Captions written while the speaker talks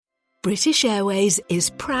British Airways is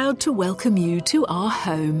proud to welcome you to our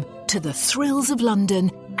home, to the thrills of London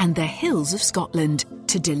and the hills of Scotland,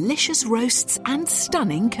 to delicious roasts and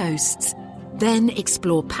stunning coasts. Then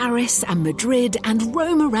explore Paris and Madrid and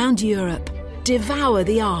roam around Europe. Devour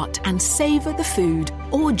the art and savour the food,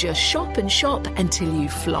 or just shop and shop until you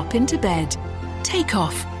flop into bed. Take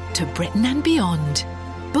off to Britain and beyond.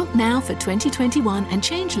 Book now for 2021 and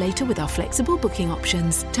change later with our flexible booking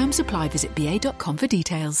options. Terms apply. Visit ba.com for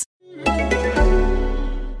details.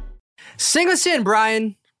 Sing us in,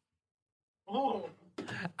 Brian. Oh,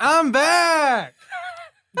 I'm back.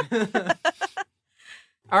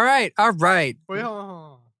 All right. Wait,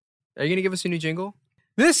 Are you going to give us a new jingle?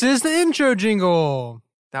 This is the intro jingle.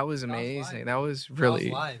 That was amazing. That was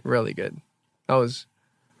really, live. really good. I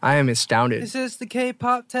am astounded. This is the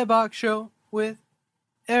K-pop Tebok show with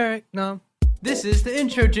Eric Nam. This is the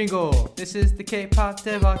intro jingle. This is the K-pop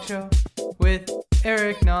Tebok show with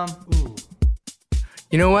Eric Nam. Ooh.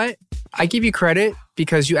 You know what? I give you credit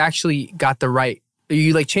because you actually got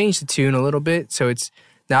you changed the tune a little bit so it's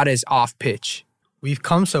not as off pitch. We've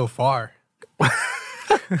come so far.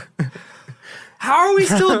 How are we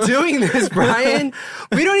still doing this, Brian?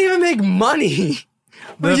 We don't even make money.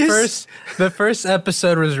 The first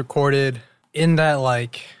episode was recorded in that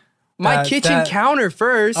my kitchen counter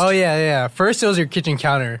first. Oh yeah. First it was your kitchen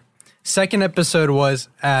counter. Second episode was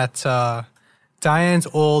at Diane's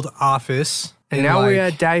old office. And now we're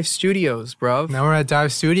at Dive Studios, bro. Now we're at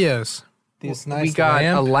Dive Studios. We got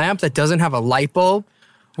a lamp that doesn't have a light bulb.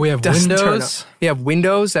 We have windows. We have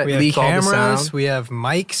windows that leak all the sound. We have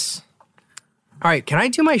mics. All right, can I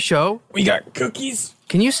do my show? We got cookies.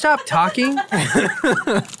 Can you stop talking?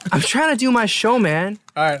 I'm trying to do my show, man.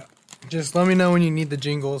 All right, just let me know when you need the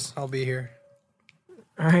jingles. I'll be here.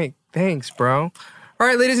 All right, thanks, bro. All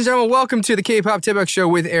right, ladies and gentlemen, welcome to the K-pop Tebok show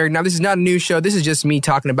with Eric. Now, this is not a news show. This is just me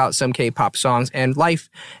talking about some K-pop songs and life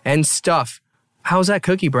and stuff. How's that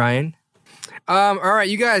cookie, Brian? All right,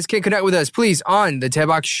 you guys can connect with us, please, on the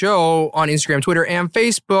Tebok show on Instagram, Twitter, and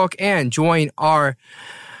Facebook, and join our,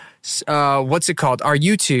 our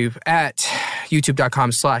YouTube at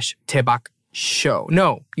youtube.com/Tebok show.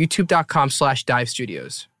 No, youtube.com/Dive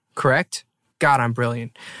Studios. Correct? God, I'm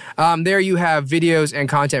brilliant. There you have videos and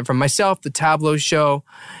content from myself, the Tableau Show,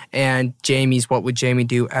 and Jamie's What Would Jamie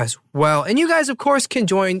Do as well. And you guys, of course, can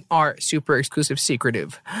join our super exclusive,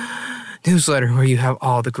 secretive newsletter where you have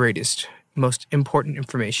all the greatest, most important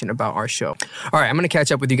information about our show. All right, I'm going to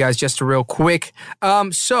catch up with you guys just real quick.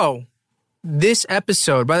 So this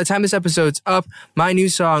episode, by the time this episode's up, my new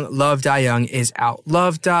song, Love Die Young, is out.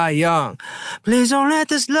 Love Die Young. Please don't let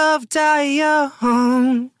this love die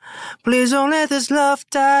young. Please don't let this love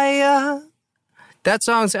die young. That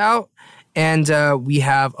song's out, and we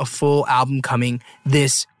have a full album coming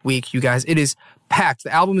this week, you guys. It is packed.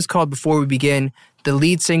 The album is called Before We Begin. The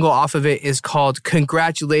lead single off of it is called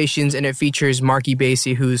Congratulations, and it features Marky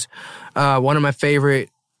Basie, who's one of my favorite,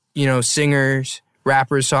 singers,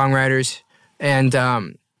 rappers, songwriters.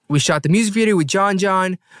 And we shot the music video with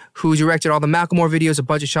John, who directed all the Macklemore videos, a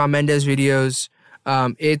bunch of Shawn Mendes videos.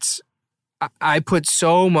 I put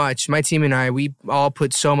so much, my team and we all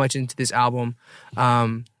put so much into this album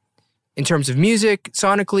in terms of music,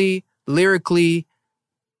 sonically, lyrically,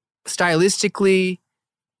 stylistically,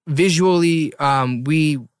 visually.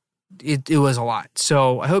 It was a lot.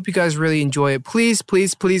 So I hope you guys really enjoy it. Please,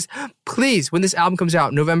 please, please, please, when this album comes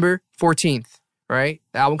out, November 14th, right?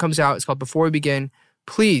 The album comes out. It's called Before We Begin.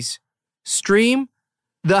 Please stream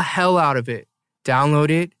the hell out of it. Download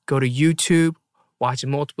it. Go to YouTube. Watch it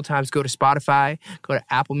multiple times. Go to Spotify. Go to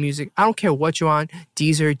Apple Music. I don't care what you're on.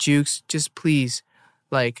 Deezer, Jukes. Just please,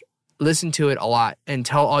 listen to it a lot and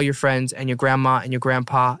tell all your friends and your grandma and your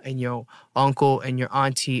grandpa and your uncle and your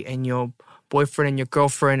auntie and your boyfriend and your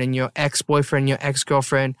girlfriend and your ex-boyfriend and your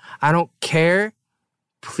ex-girlfriend. I don't care.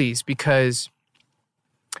 Please, because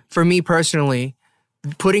for me personally,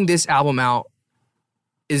 putting this album out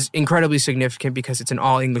is incredibly significant because it's an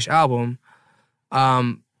all-English album.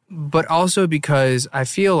 But also because I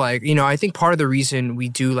feel like, I think part of the reason we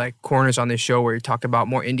do corners on this show where we talk about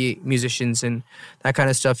more indie musicians and that kind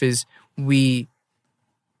of stuff is I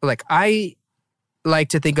like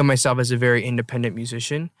to think of myself as a very independent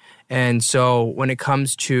musician. And so when it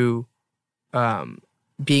comes to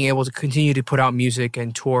being able to continue to put out music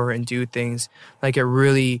and tour and do things, I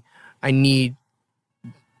need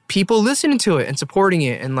people listening to it and supporting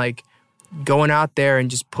it and going out there and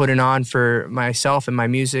just putting on for myself and my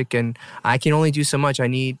music. And I can only do so much. I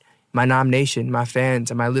need my nomination, my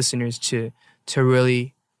fans, and my listeners to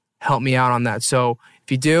really help me out on that. So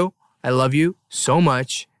if you do, I love you so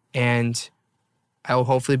much. And I will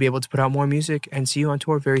hopefully be able to put out more music and see you on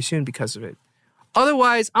tour very soon because of it.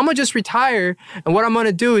 Otherwise, I'm going to just retire. And what I'm going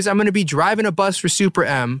to do is I'm going to be driving a bus for Super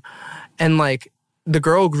M and like the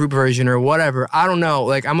girl group version or whatever. I don't know.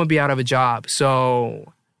 Like I'm going to be out of a job.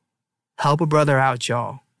 So help a brother out,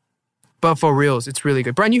 y'all. But for reals, it's really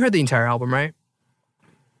good. Brian, you heard the entire album, right?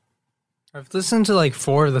 I've listened to like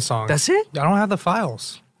 4 of the songs. That's it? I don't have the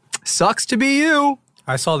files. Sucks to be you.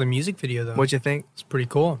 I saw the music video though. What'd you think? It's pretty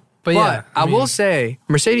cool. But yeah, I will say,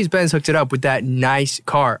 Mercedes-Benz hooked it up with that nice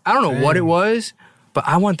car. I don't know what it was, but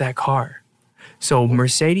I want that car. So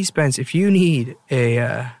Mercedes-Benz, if you need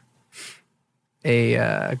a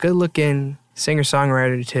good-looking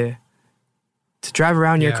singer-songwriter to drive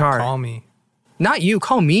around your car. Call me. Not you,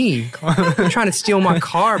 call me. You're trying to steal my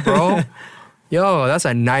car, bro. Yo, that's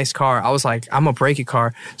a nice car. I was like, I'm a break it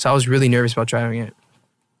car. So I was really nervous about driving it.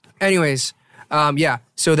 Anyways,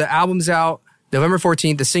 so the album's out. November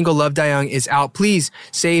 14th, the single Love Die Young is out. Please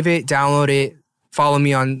save it, download it, follow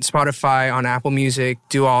me on Spotify, on Apple Music,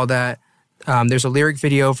 do all that. There's a lyric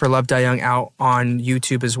video for Love Die Young out on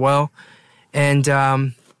YouTube as well. And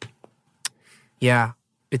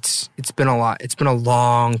it's been a lot. It's been a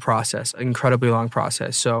long process, an incredibly long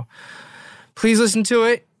process. So please listen to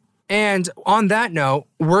it. And on that note,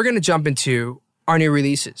 we're going to jump into our new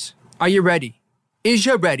releases. Are you ready? Is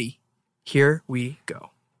you ready? Here we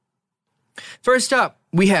go. First up,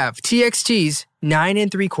 we have TXT's 9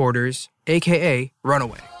 3/4, aka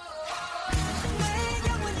Runaway.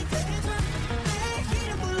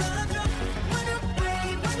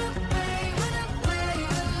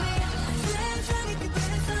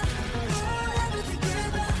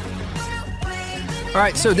 All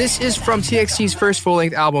right, so this is from TXT's first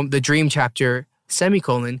full-length album, The Dream Chapter,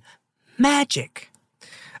 Magic.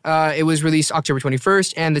 It was released October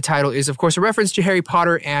 21st, and the title is, of course, a reference to Harry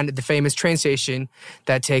Potter and the famous train station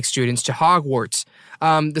that takes students to Hogwarts.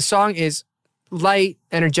 The song is light,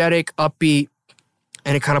 energetic, upbeat,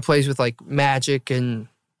 and it kind of plays with, like, magic and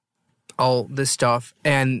all this stuff.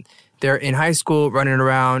 And they're in high school running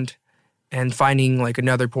around and finding, like,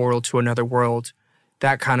 another portal to another world,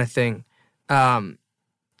 that kind of thing.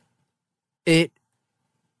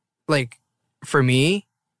 For me,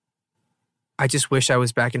 I just wish I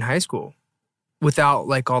was back in high school without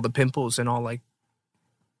like all the pimples and all like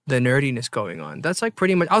the nerdiness going on. That's like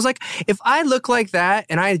pretty much, I was like, if I look like that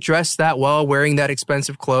and I dressed that well, wearing that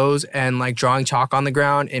expensive clothes and like drawing chalk on the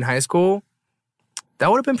ground in high school,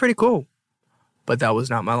 that would have been pretty cool. But that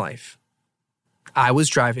was not my life. I was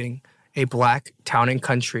driving a black Town and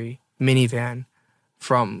Country minivan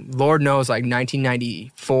from Lord knows like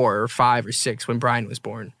 1994 or 5 or 6 when Brian was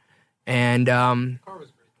born. And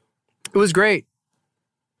it was great.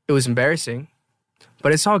 It was embarrassing,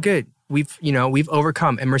 but it's all good. We've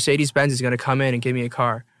overcome, and Mercedes-Benz is going to come in and give me a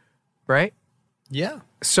car, right? Yeah.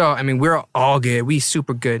 So, I mean, we're all good. We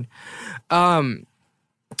super good. So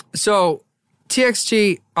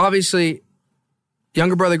TXT, obviously,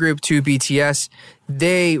 younger brother group to BTS,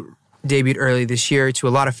 they debuted early this year to a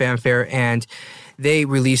lot of fanfare, and they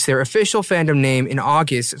released their official fandom name in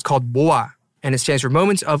August. It's called BoA, and it stands for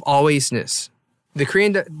Moments of Alwaysness. The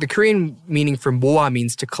Korean meaning for BoA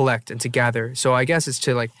means to collect and to gather. So I guess it's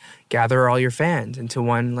to like gather all your fans into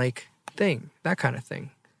one like thing, that kind of thing.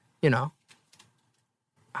 You know.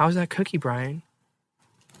 How's that cookie, Brian?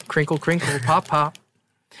 Crinkle, crinkle, pop, pop.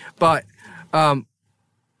 But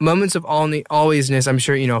moments of alwaysness, I'm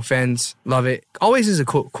sure, fans love it. Always is a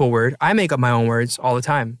cool word. I make up my own words all the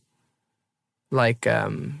time. Like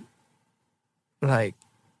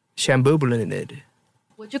shamboobalanid.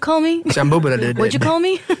 What'd you call me? Shamboobalanid. What'd you call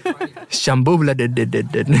me? Shamboobalanid.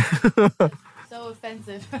 So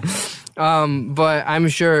offensive. But I'm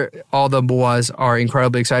sure all the boys are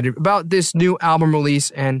incredibly excited about this new album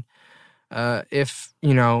release, and if,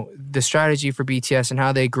 the strategy for BTS and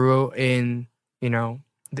how they grew in, the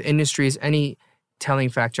industry is any telling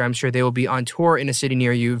factor, I'm sure they will be on tour in a city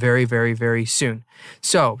near you very, very, very soon.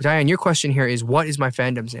 So, Diane, your question here is, what is my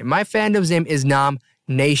fandom's name? My fandom's name is Nom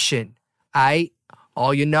Nation.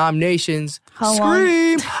 All your Nom Nations,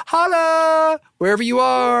 scream, holla, wherever you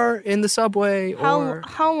are, in the subway or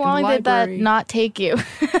how long did that not take you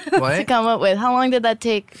to come up with? How long did that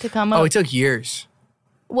take to come up? Oh, it took years.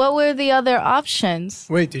 What were the other options?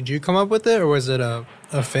 Wait, did you come up with it or was it a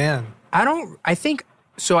fan? I think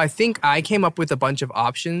I came up with a bunch of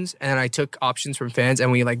options and I took options from fans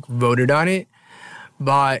and we like voted on it.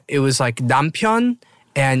 But it was like Nampyeon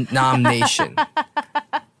and Nom Nation.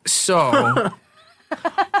 So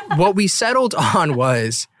what we settled on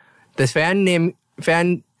was the fan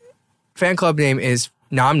club name is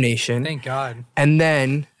Nom Nation. Thank God. And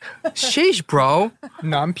then, sheesh, bro.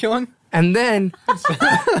 Nampyeon? And then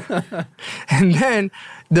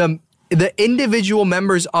the individual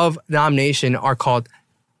members of Nam Nation are called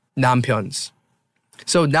남편s.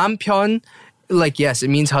 So 남편, like yes, it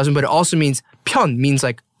means husband, but it also means 편 means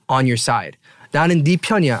like on your side. 나는 네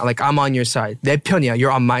편이야, like I'm on your side. 내 편이야,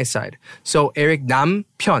 you're on my side. So Eric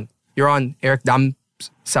남편, you're on Eric Nam's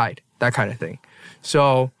side, that kind of thing.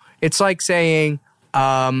 So it's like saying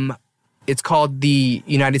it's called the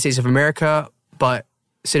United States of America, but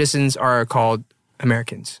citizens are called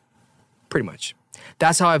Americans, pretty much.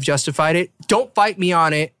 That's how I've justified it. Don't fight me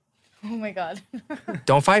on it. Oh my God.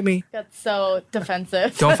 Don't fight me. Got so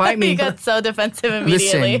defensive. Don't fight me. You got so defensive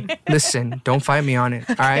immediately. Listen. Don't fight me on it.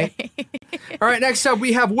 All right? All right, next up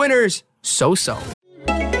we have winners, So-So.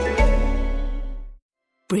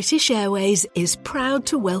 British Airways is proud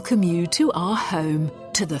to welcome you to our home,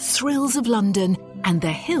 to the thrills of London and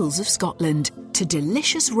the hills of Scotland, to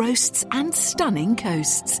delicious roasts and stunning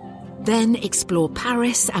coasts. Then explore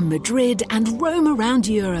Paris and Madrid and roam around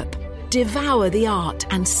Europe. Devour the art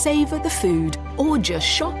and savour the food, or just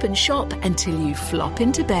shop and shop until you flop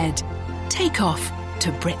into bed. Take off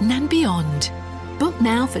to Britain and beyond. Book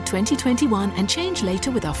now for 2021 and change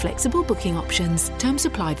later with our flexible booking options. Terms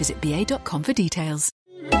apply. Visit ba.com for details.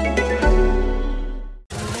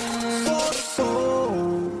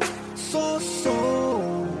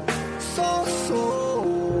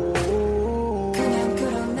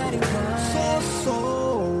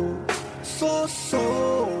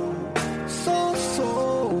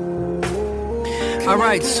 All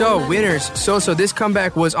right, so winners. So this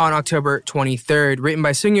comeback was on October 23rd, written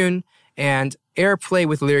by Seungyoon and airplay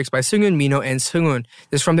with lyrics by Seungyoon, Mino, and Seunghoon.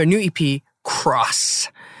 This is from their new EP, Cross.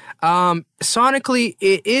 Sonically,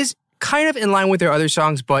 it is kind of in line with their other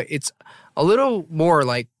songs, but it's a little more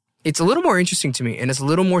interesting to me, and it's a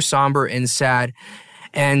little more somber and sad.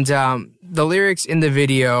 And the lyrics in the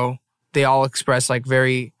video, they all express like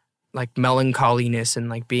very like melancholiness and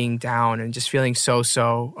like being down and just feeling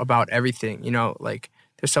so about everything, you know, like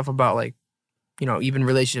there's stuff about like, you know, even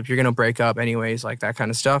relationships, you're going to break up anyways, like that kind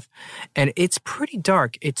of stuff. And it's pretty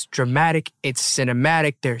dark. It's dramatic. It's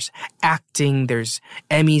cinematic. There's acting. There's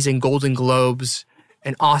Emmys and Golden Globes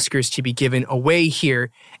and Oscars to be given away here.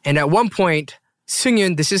 And at one point,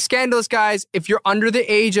 Seungyoon, this is scandalous, guys. If you're under the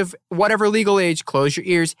age of whatever legal age, close your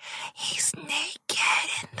ears. He's naked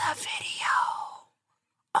in the video.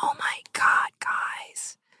 Oh my God,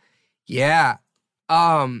 guys. Yeah.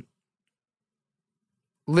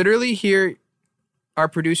 Literally here, our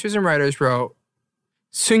producers and writers wrote,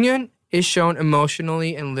 Seungyoon is shown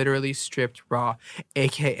emotionally and literally stripped raw,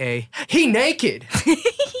 aka he naked.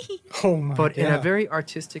 Oh my but God. in a very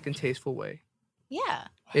artistic and tasteful way. Yeah.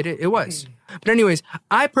 It was. But anyways,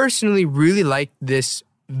 I personally really liked this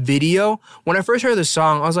video. When I first heard the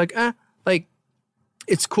song, I was like, like,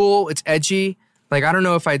 it's cool, it's edgy. Like, I don't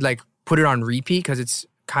know if I'd, like, put it on repeat because it's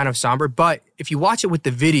kind of somber. But if you watch it with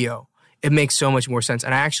the video, it makes so much more sense.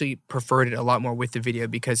 And I actually preferred it a lot more with the video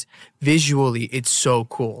because visually, it's so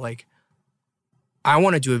cool. Like, I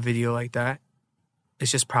want to do a video like that.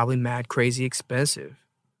 It's just probably mad, crazy expensive.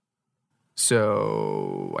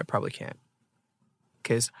 So, I probably can't.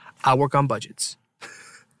 Because I work on budgets.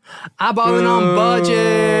 I'm balling on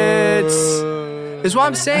budgets. That's what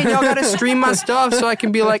I'm saying. Y'all gotta stream my stuff so I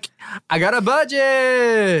can be like, I got a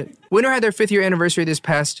budget. Winner had their 5th year anniversary this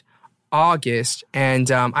past August,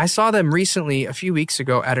 and I saw them recently, a few weeks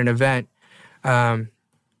ago, at an event. And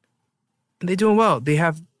they're doing well.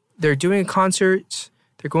 They're doing concerts.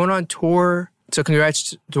 They're going on tour. So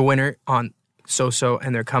congrats to Winner on So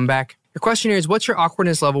and their comeback. Your question here is, what's your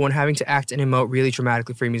awkwardness level when having to act and emote really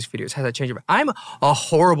dramatically for your music videos? Has that changed? I'm a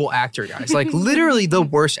horrible actor, guys. Like, literally the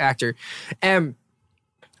worst actor. And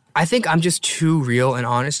I think I'm just too real and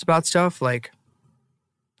honest about stuff. Like,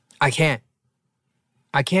 I can't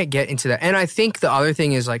get into that. And I think the other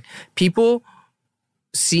thing is, like, people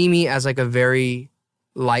see me as, like, a very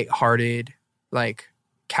lighthearted, like,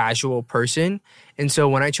 casual person. And so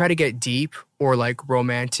when I try to get deep or, like,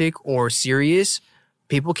 romantic or serious,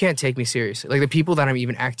 people can't take me seriously. Like, the people that I'm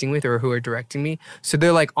even acting with or who are directing me. So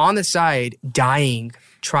they're, like, on the side, dying,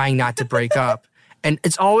 trying not to break up. And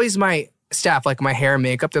it's always my staff, like my hair and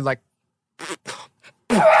makeup, they're like,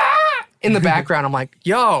 in the background, I'm like,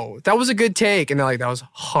 yo, that was a good take. And they're like, that was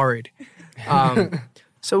horrid.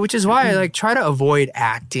 So which is why I like try to avoid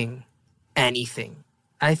acting anything.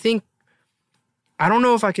 I don't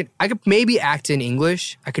know if I could maybe act in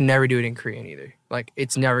English. I could never do it in Korean either. Like,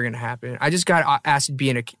 it's never going to happen. I just got asked to be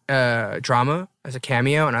in a drama as a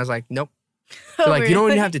cameo, and I was like, nope. They're like, you don't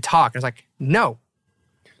even have to talk. I was like, no.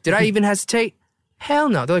 Did I even hesitate? Hell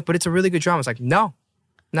no. They're like, but it's a really good drama. I was like, no,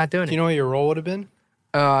 not doing it. Do you know what your role would have been?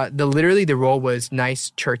 the role was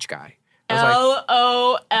nice church guy.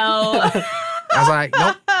 LOL. I was like,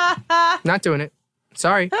 nope, not doing it.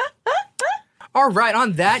 Sorry. All right,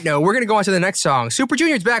 on that note, we're going to go on to the next song. Super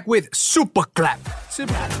Junior's back with Super Clap.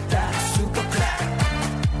 Super Clap.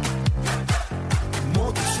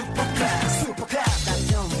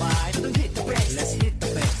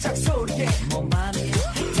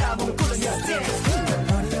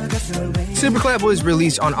 Super Clap was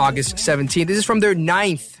released on August 17th. This is from their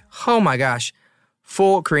 9th, oh my gosh,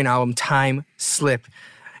 full Korean album, Time Slip.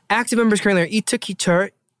 Active members currently are Itae, Kichul,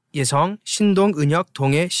 Yesong, Shindong, Eunhyuk,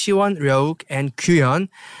 Donghae, Siwon, Ryeouk, and Kyuhyun.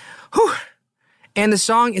 Whew. And the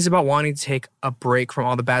song is about wanting to take a break from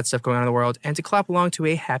all the bad stuff going on in the world and to clap along to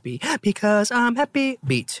a happy, because I'm happy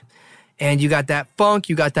beat. And you got that funk,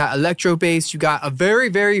 you got that electro bass, you got a very,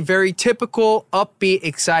 very, very typical, upbeat,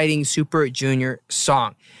 exciting Super Junior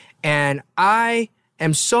song. And I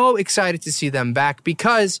am so excited to see them back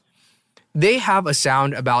because they have a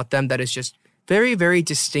sound about them that is just very, very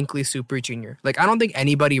distinctly Super Junior. Like, I don't think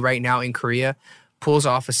anybody right now in Korea pulls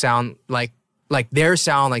off a sound like their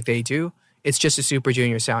sound like they do. It's just a Super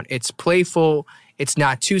Junior sound. It's playful. It's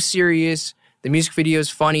not too serious. The music video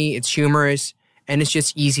is funny. It's humorous. And it's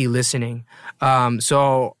just easy listening.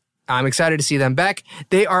 So I'm excited to see them back.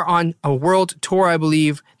 They are on a world tour, I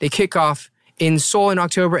believe. They kick off in Seoul in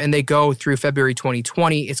October, and they go through February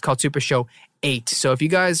 2020. It's called Super Show 8. So if you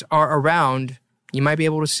guys are around, you might be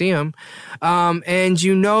able to see them. And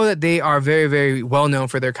you know that they are very, very well known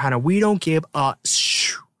for their kind of we don't give a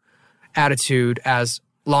attitude as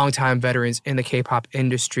longtime veterans in the K-pop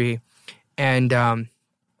industry. And I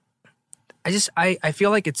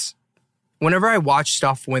feel like it's, whenever I watch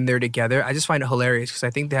stuff when they're together, I just find it hilarious because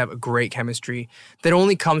I think they have a great chemistry that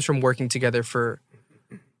only comes from working together for,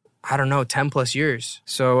 I don't know, 10 plus years.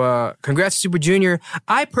 So congrats to Super Junior.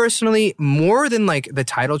 I personally, more than like the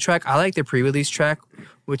title track, I like their pre-release track,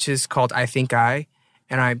 which is called I Think I.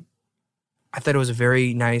 And I thought it was a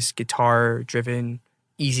very nice guitar-driven,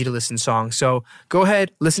 easy-to-listen song. So go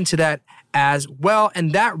ahead, listen to that as well.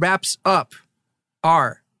 And that wraps up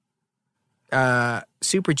our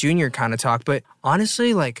Super Junior kind of talk. But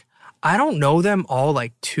honestly, like, I don't know them all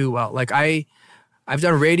like too well. Like, I've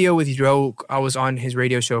done radio with Ryeouk. I was on his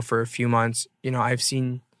radio show for a few months. You know, I've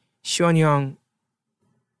seen Siwon Young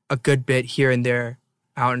a good bit here and there,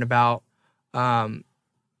 out and about. Donghae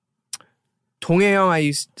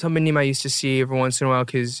Young, somebody I used to see every once in a while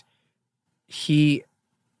because he,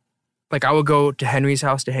 like, I would go to Henry's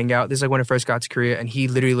house to hang out. This is like when I first got to Korea, and he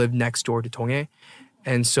literally lived next door to Donghae.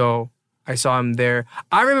 And so I saw him there.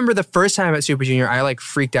 I remember the first time at Super Junior, I like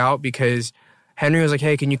freaked out because Henry was like,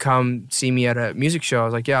 hey, can you come see me at a music show? I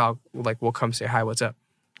was like, yeah, we'll come say hi, what's up?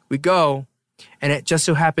 We go, and it just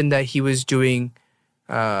so happened that he was doing,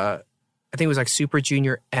 I think it was like Super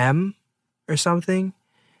Junior M or something.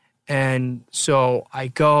 And so I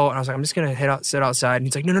go, and I was like, I'm just going to sit outside. And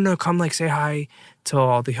he's like, no, come like say hi to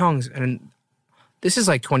all the Hyungs. And this is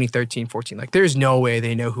like 2013, 14. Like, there's no way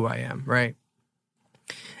they know who I am, right?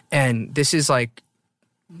 And this is like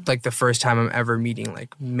the first time I'm ever meeting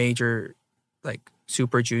like major, like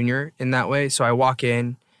Super Junior in that way. So I walk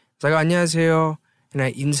in, it's like, 안녕하세요. And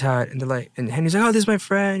I 인사, and they're like, and Henry's like, oh, this is my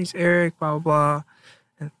friend, he's Eric, blah, blah,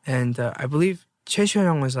 blah. And I believe Choi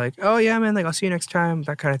Siwon was like, oh yeah, man, like I'll see you next time,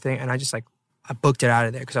 that kind of thing. And I just like, I booked it out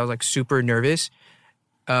of there because I was like super nervous.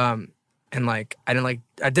 And like, I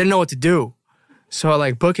didn't know what to do. So I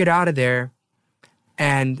like book it out of there.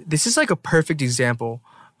 And this is like a perfect example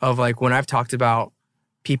of like when I've talked about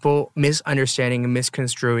people misunderstanding and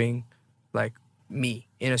misconstruing like me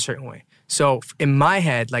in a certain way. So in my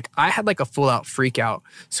head, like I had like a full out freak out.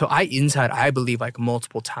 So I believe like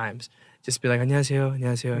multiple times, just be like, 안녕하세요,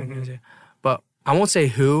 안녕하세요, 안녕하세요. But I won't say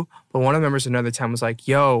who, but one of the members another time was like,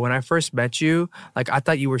 yo, when I first met you, like I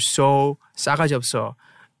thought you were so 싸가지 없어.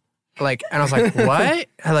 Like, and I was like, what?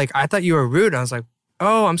 I thought you were rude. And I was like,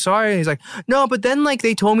 oh, I'm sorry. And he's like, no, but then like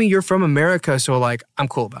they told me you're from America, so like I'm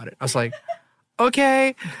cool about it. I was like,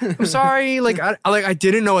 okay, I'm sorry. Like I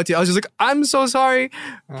didn't know what to. I was just like, I'm so sorry,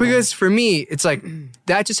 because for me, it's like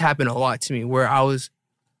that just happened a lot to me, where I was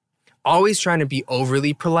always trying to be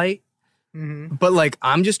overly polite, but like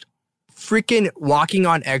I'm just freaking walking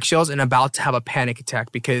on eggshells and about to have a panic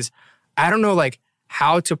attack because I don't know like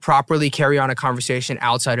how to properly carry on a conversation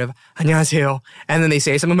outside of 안녕하세요, and then they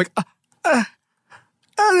say something. I'm like, I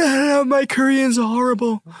don't know, my Korean's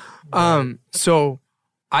horrible. So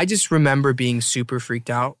I just remember being super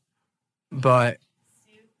freaked out, but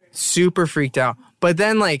super freaked out. But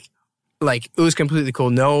then like it was completely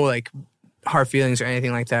cool. No like hard feelings or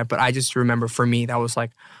anything like that. But I just remember for me, that was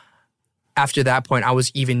like, after that point, I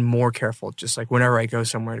was even more careful. Just like whenever I go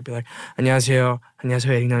somewhere to be like, 안녕하세요,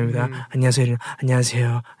 안녕하세요, 에릭남입니다. 안녕하세요,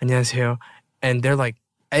 안녕하세요, 안녕하세요. And they're like,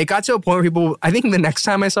 it got to a point where people, I think the next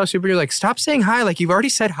time I saw Super Junior, like, stop saying hi. Like, you've already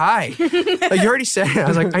said hi. Like, you already said it. I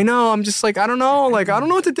was like, I know. I'm just like, I don't know. Like, I don't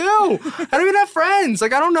know what to do. I don't even have friends.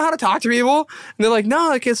 Like, I don't know how to talk to people. And they're like, no,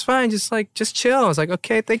 like, it's fine. Just chill. I was like,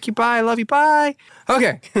 okay, thank you. Bye. I love you. Bye.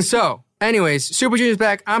 Okay. So, anyways, Super Junior's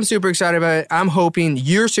back. I'm super excited about it. I'm hoping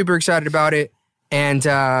you're super excited about it. And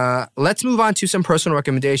let's move on to some personal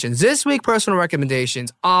recommendations. This week, personal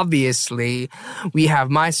recommendations, obviously, we have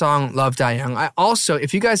my song, Love Die Young. I also,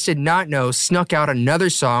 if you guys did not know, snuck out another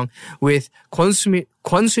song with Kwon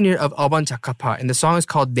of Aubon Jakapa. And the song is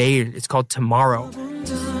called 내일. It's called Tomorrow.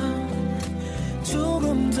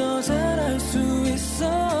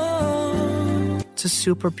 It's a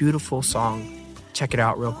super beautiful song. Check it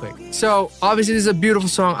out real quick. So, obviously, this is a beautiful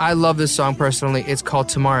song. I love this song personally. It's called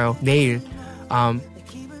Tomorrow, 내일.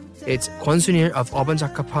 It's Kwon of Aubon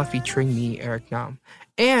Jakapa featuring me, Eric Nam.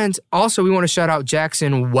 And also, we want to shout out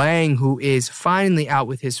Jackson Wang, who is finally out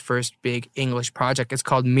with his first big English project. It's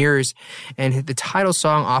called Mirrors, and the title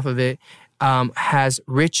song off of it has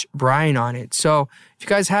Rich Brian on it. So, if you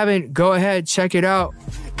guys haven't, go ahead, check it out.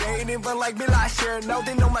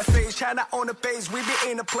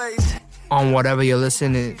 On whatever you're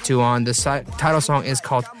listening to on. The title song is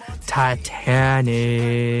called Titanic.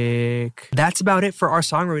 That's about it for our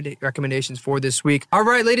song recommendations for this week. All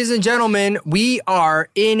right, ladies and gentlemen, we are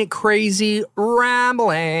in crazy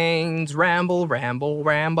ramblings. Ramble.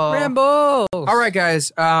 All right,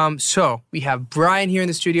 guys. So we have Brian here in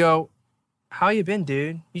the studio. How you been,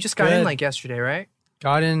 dude? You just got in like yesterday, right?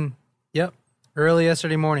 Got in, yep, early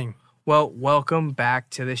yesterday morning. Well, welcome back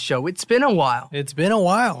to the show. It's been a while. It's been a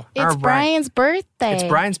while. It's right. Brian's birthday. It's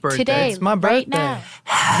Brian's birthday. Today, it's my birthday. Right now.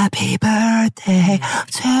 Happy birthday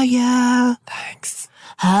to you. Thanks.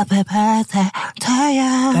 Happy birthday to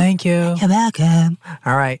you. Thank you. You're welcome.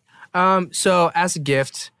 All right. So as a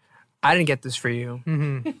gift, I didn't get this for you.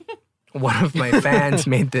 Mm-hmm. One of my fans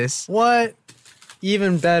made this. What?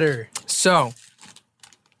 Even better. So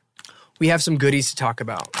we have some goodies to talk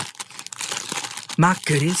about. My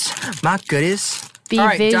goodies. Be, all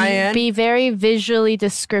right, Diane. Be very visually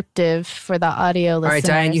descriptive for the audio listeners. All right,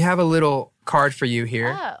 Diane, you have a little card for you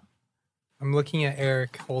here. Oh. I'm looking at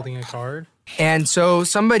Eric holding a card. And so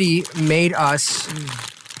somebody made us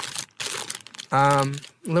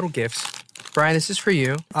little gifts. Brian, this is for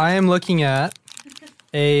you. I am looking at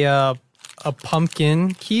a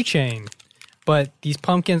pumpkin keychain. But these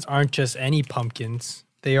pumpkins aren't just any pumpkins.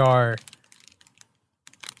 They are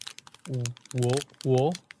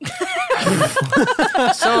wool.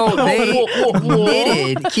 So they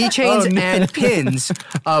knitted keychains and pins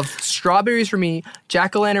of strawberries for me,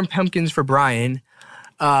 jack-o'-lantern pumpkins for Brian.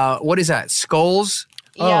 What is that? Skulls?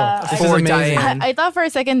 Yeah, for Diane. I thought for a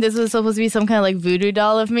second this was supposed to be some kind of like voodoo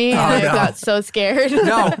doll of me, and I got so scared.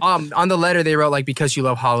 No, on the letter they wrote like because you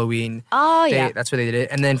love Halloween. Oh yeah, that's where they did it.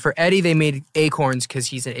 And then for Eddie they made acorns because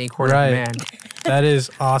he's an acorn man. That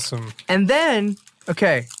is awesome. And then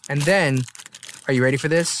are you ready for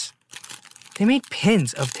this? They made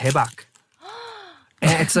pins of Daebak.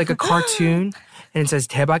 And it's like a cartoon, and it says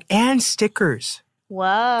Daebak and stickers.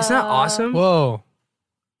 Wow, isn't that awesome? Whoa.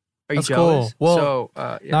 Are you That's jealous? cool. Well, so,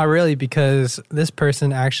 not really, because this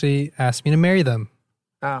person actually asked me to marry them.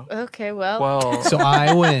 Oh. Okay, well. So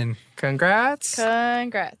I win. Congrats.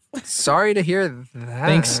 Sorry to hear that.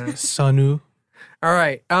 Thanks, Sonu. All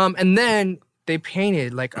right. And then they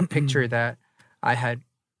painted like a picture that I had,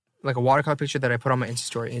 like a watercolor picture that I put on my Insta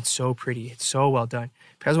story. It's so pretty. It's so well done.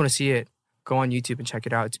 If you guys want to see it, go on YouTube and check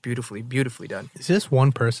it out. It's beautifully done. Is this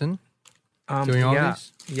one person doing all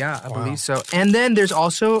these? Yeah, I believe so. And then there's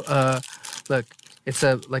also look, it's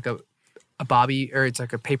a bobby, or it's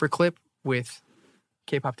like a paper clip with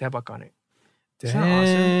K-pop Daebak on it.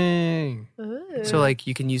 Dang. Awesome? So like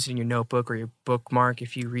you can use it in your notebook or your bookmark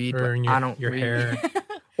if you read. Or in your hair.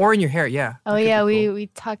 Or in your hair, yeah. Oh yeah, we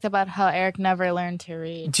talked about how Eric never learned to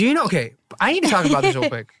read. Do you know? Okay, I need to talk about this real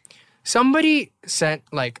quick. Somebody sent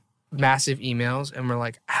like massive emails and were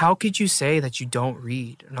like, "How could you say that you don't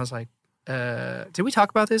read?" And I was like, did we talk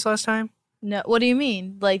about this last time? No. What do you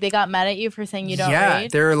mean? Like they got mad at you for saying you don't read? Yeah,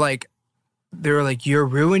 they were like, you're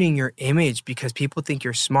ruining your image because people think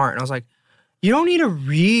you're smart. And I was like, you don't need to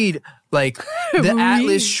read like the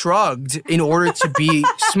Atlas Shrugged in order to be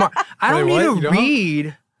smart. I don't need to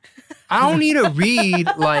read. I don't need to read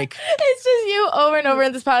like... It's just you over and over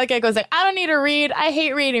in this podcast goes like, I don't need to read. I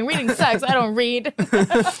hate reading. Reading sucks. I don't read.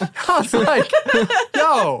 I was like,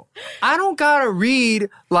 yo, I don't gotta read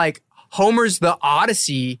like Homer's The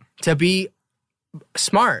Odyssey to be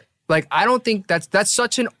smart. Like, I don't think that's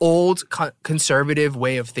such an old conservative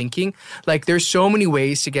way of thinking. Like, there's so many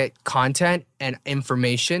ways to get content and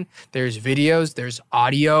information. There's videos, there's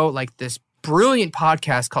audio, like this brilliant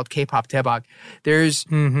podcast called K-Pop Daebak. There's,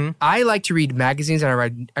 I like to read magazines and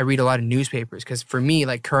I read a lot of newspapers because for me,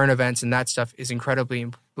 like current events and that stuff is incredibly,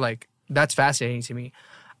 like, that's fascinating to me.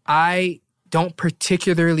 I don't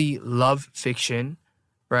particularly love fiction,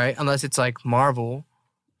 right? Unless it's like Marvel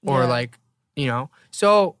or like, you know.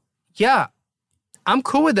 So, yeah, I'm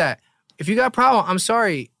cool with that. If you got a problem, I'm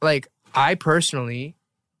sorry. Like, I personally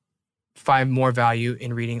find more value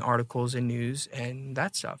in reading articles and news and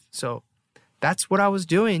that stuff. So that's what I was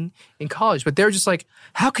doing in college. But they were just like,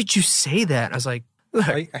 how could you say that? I was like, look.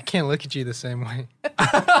 I can't look at you the same way.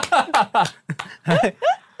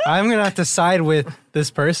 I'm going to have to side with this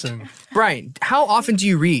person. Brian, how often do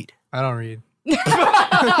you read? I don't read.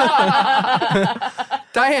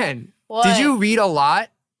 Diane, What? did you read a lot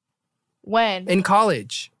When? in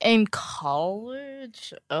college? In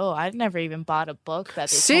college? Oh, I never even bought a book that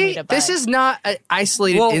they told me See, to buy. this is not an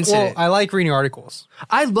isolated incident. I like reading articles.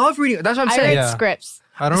 I love reading. That's what I'm I saying. read Yeah. scripts.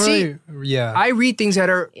 I don't See, really, yeah. I read things that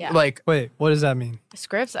are Yeah. like, Wait, what does that mean?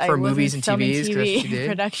 Scripts? For I was movies in and film TVs, 'cause that's what you TV did?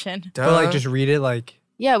 production. duh. But like just read it like,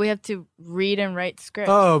 Yeah, we have to read and write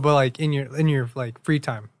scripts. oh, but like in your like free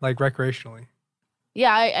time, like recreationally.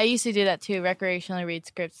 Yeah, I used to do that too. Recreationally read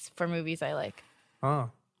scripts for movies I like. Oh.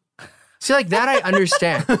 See, like that I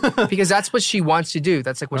understand because that's what she wants to do.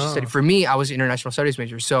 That's like what she Oh. studied. For me, I was an international studies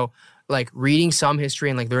major. So like reading some history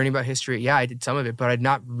and like learning about history, yeah, I did some of it, but I'd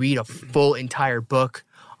not read a full entire book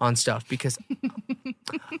on stuff because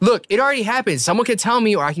look, it already happened. Someone could tell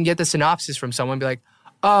me or I can get the synopsis from someone and be like,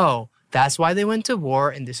 oh, that's why they went to war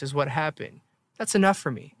and this is what happened. That's enough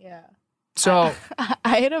for me. Yeah. So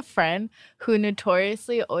I had a friend who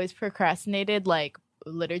notoriously always procrastinated like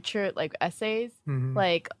literature, like essays, Mhm.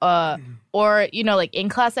 like or you know, like in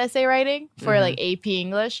class essay writing for like AP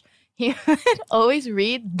English. He would always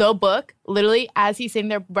read the book literally as he's sitting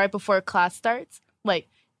there right before class starts. Like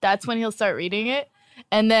that's when he'll start reading it.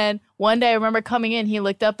 And then one day I remember coming in, he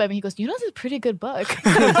looked up at me, he goes, you know, this is a pretty good book.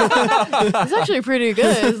 It's actually pretty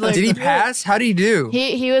good. It's like, did he pass? How did he do?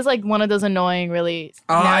 He was like one of those annoying, really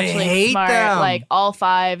Oh, I naturally hate smart, them. like all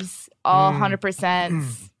fives, all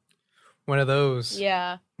 100%. One of those.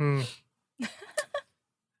 Yeah. Hmm.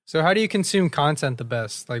 So how do you consume content the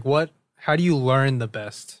best? Like how do you learn the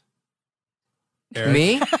best? Eric?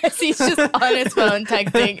 Me? He's just on his phone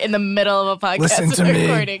texting in the middle of a podcast Listen to me.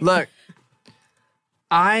 recording. Look,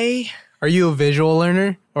 Are you a visual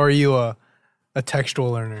learner or are you a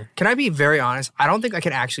textual learner? can I be very honest? I don't think I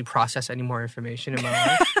can actually process any more information in my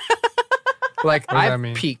life. Like, What does that I've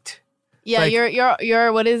mean? peaked. Yeah, like-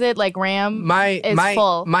 your what is it, like RAM is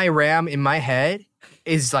full. My RAM in my head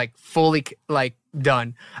is like fully like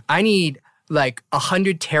done. I need like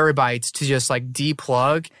 100 terabytes to just like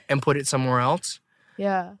deplug and put it somewhere else.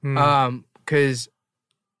 Yeah. Because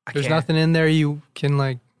There's nothing in there you can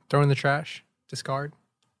like throw in the trash, discard.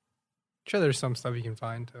 Sure, there's some stuff you can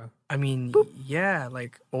find. I mean, yeah,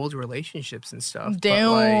 like old relationships and stuff.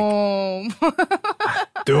 Damn.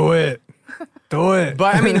 Do it. Do it.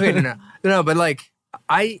 But I mean, wait, no. But like,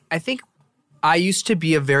 I think I used to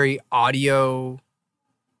be a very audio,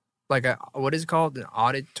 like what is it called, an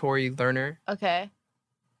auditory learner. Okay.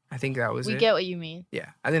 I think that was We it. get what you mean. Yeah,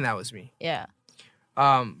 I think that was me. Yeah.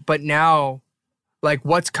 But now, like,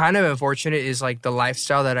 what's kind of unfortunate is like the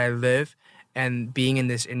lifestyle that I live and being in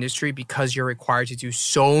this industry because you're required to do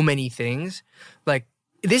so many things. Like,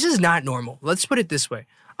 this is not normal. Let's put it this way.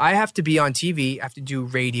 I have to be on TV. I have to do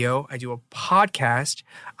radio. I do a podcast.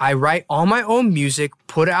 I write all my own music,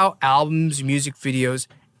 put out albums, music videos,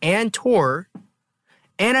 and tour.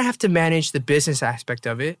 And I have to manage the business aspect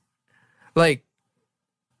of it. Like,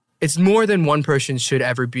 it's more than one person should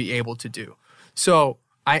ever be able to do. So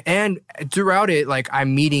and throughout it, like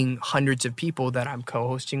I'm meeting hundreds of people that I'm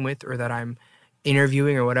co-hosting with or that I'm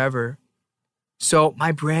interviewing or whatever. So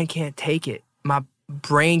my brand can't take it. My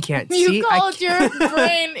brain can't see. You called your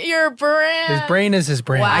brain your brand. His brain is his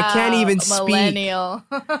brain. Wow, I can't even speak. millennial.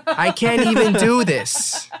 I can't even do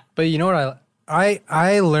this. But you know what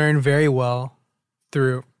I learn very well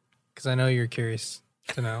through, because I know you're curious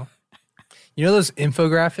to know. You know those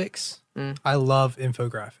infographics? I love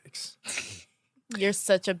infographics. You're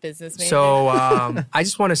such a business major. So I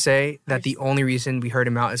just want to say that the only reason we heard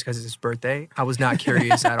him out is because it's his birthday. I was not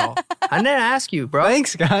curious at all. I didn't ask you, bro.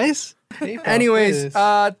 Thanks, guys. Anyways,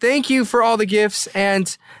 thank you for all the gifts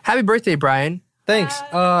and happy birthday, Brian. Thanks.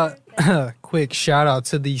 Quick shout out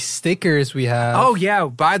to the stickers we have. Oh yeah,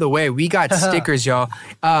 by the way, we got stickers, y'all.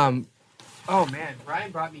 Oh man,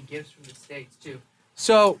 Brian brought me gifts from the States too.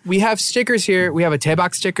 So we have stickers here. We have a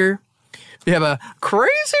Tebak sticker. We have a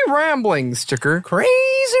Crazy Rambling sticker. Crazy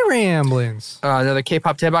Ramblings. Another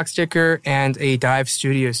K-pop Tebak sticker and a Dive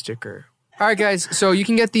Studio sticker. All right, guys. So you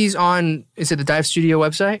can get these on, is it the Dive Studio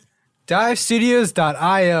website?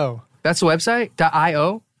 Divestudios.io. That's the website?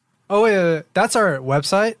 .io? Oh, wait, that's our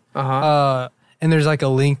website. And there's like a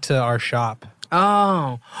link to our shop.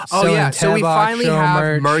 Oh, Selling yeah. So we Tebak finally show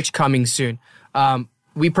have merch coming soon.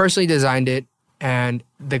 We personally designed it, and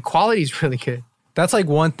the quality is really good. That's like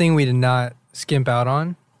one thing we did not skimp out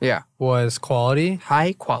on Yeah. was quality.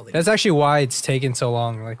 High quality. That's actually why it's taken so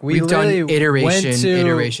long. Like We've done literally iteration, went to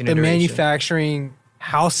iteration, the iteration. manufacturing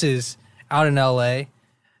houses out in LA,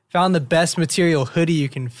 found the best material hoodie you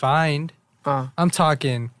can find. I'm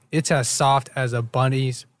talking, it's as soft as a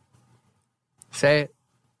bunny's Say it.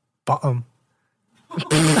 bottom.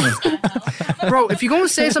 Bro, if you're going to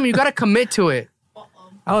say something, you got to commit to it.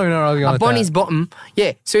 I don't even know what I was going A with bunny's that. bottom.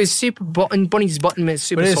 Yeah, so it's super button. Bunny's bottom is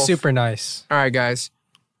super But it's soft. super nice. All right, guys.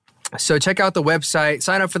 So check out the website.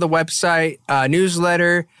 Sign up for the website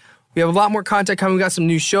newsletter. We have a lot more content coming. We got some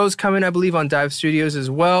new shows coming, I believe, on Dive Studios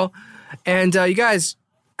as well. And you guys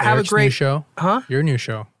have Eric's a great new show. Huh? Your new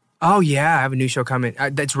show. Oh yeah, I have a new show coming.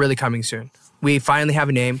 That's really coming soon. We finally have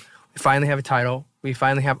a name. We finally have a title. We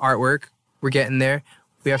finally have artwork. We're getting there.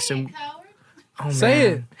 We have some. Oh, Say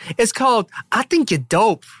man. It's called I Think You're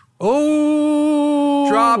Dope. Oh,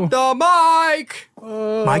 Drop the mic.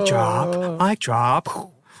 Mic drop. Mic drop.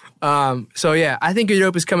 So yeah, I Think You're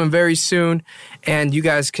Dope is coming very soon, and you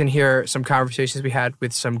guys can hear some conversations we had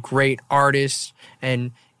with some great artists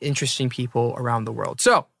and interesting people around the world.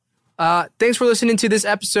 So, thanks for listening to this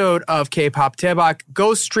episode of K-Pop Tebak.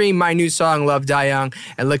 Go stream my new song, Love Die Young,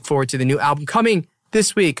 and look forward to the new album coming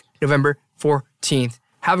this week, November 14th.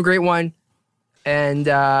 Have a great one, and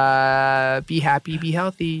be happy, be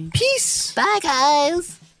healthy. Peace! Bye,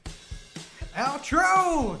 guys.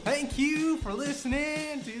 Outro. Thank you for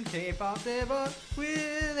listening to K-Pop Tebak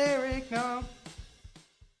with Eric Nam.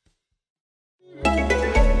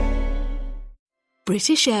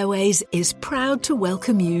 British Airways is proud to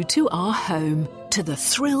welcome you to our home, to the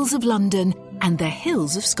thrills of London and the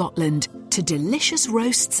hills of Scotland, to delicious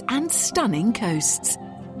roasts and stunning coasts.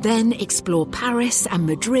 Then explore Paris and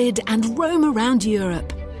Madrid and roam around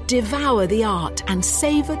Europe. Devour the art and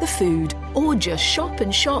savour the food, or just shop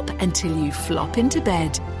and shop until you flop into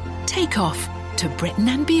bed. Take off to Britain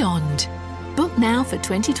and beyond. Book now for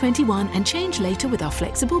 2021 and change later with our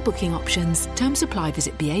flexible booking options. Terms apply.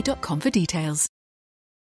 Visit ba.com for details.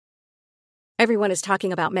 Everyone is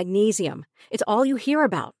talking about magnesium. It's all you hear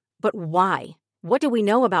about. But why? What do we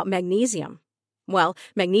know about magnesium? Well,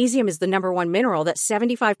 magnesium is the number one mineral that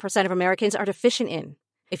 75% of Americans are deficient in.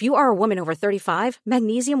 If you are a woman over 35,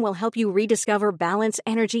 magnesium will help you rediscover balance,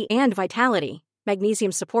 energy, and vitality.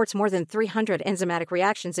 Magnesium supports more than 300 enzymatic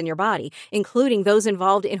reactions in your body, including those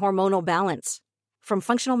involved in hormonal balance. From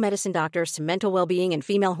functional medicine doctors to mental well-being and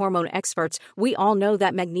female hormone experts, we all know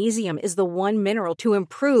that magnesium is the one mineral to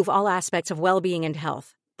improve all aspects of well-being and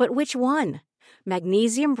health. But which one?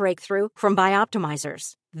 Magnesium Breakthrough from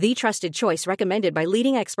Bioptimizers, the trusted choice recommended by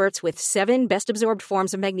leading experts with 7 best-absorbed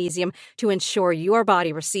forms of magnesium to ensure your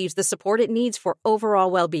body receives the support it needs for overall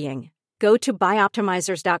well-being. Go to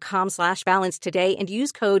bioptimizers.com/balance today and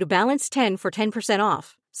use code BALANCE10 for 10%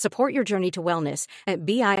 off. Support your journey to wellness at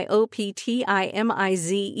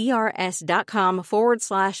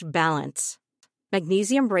bioptimizers.com/balance.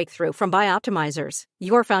 Magnesium Breakthrough from Bioptimizers,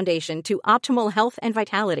 your foundation to optimal health and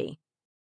vitality.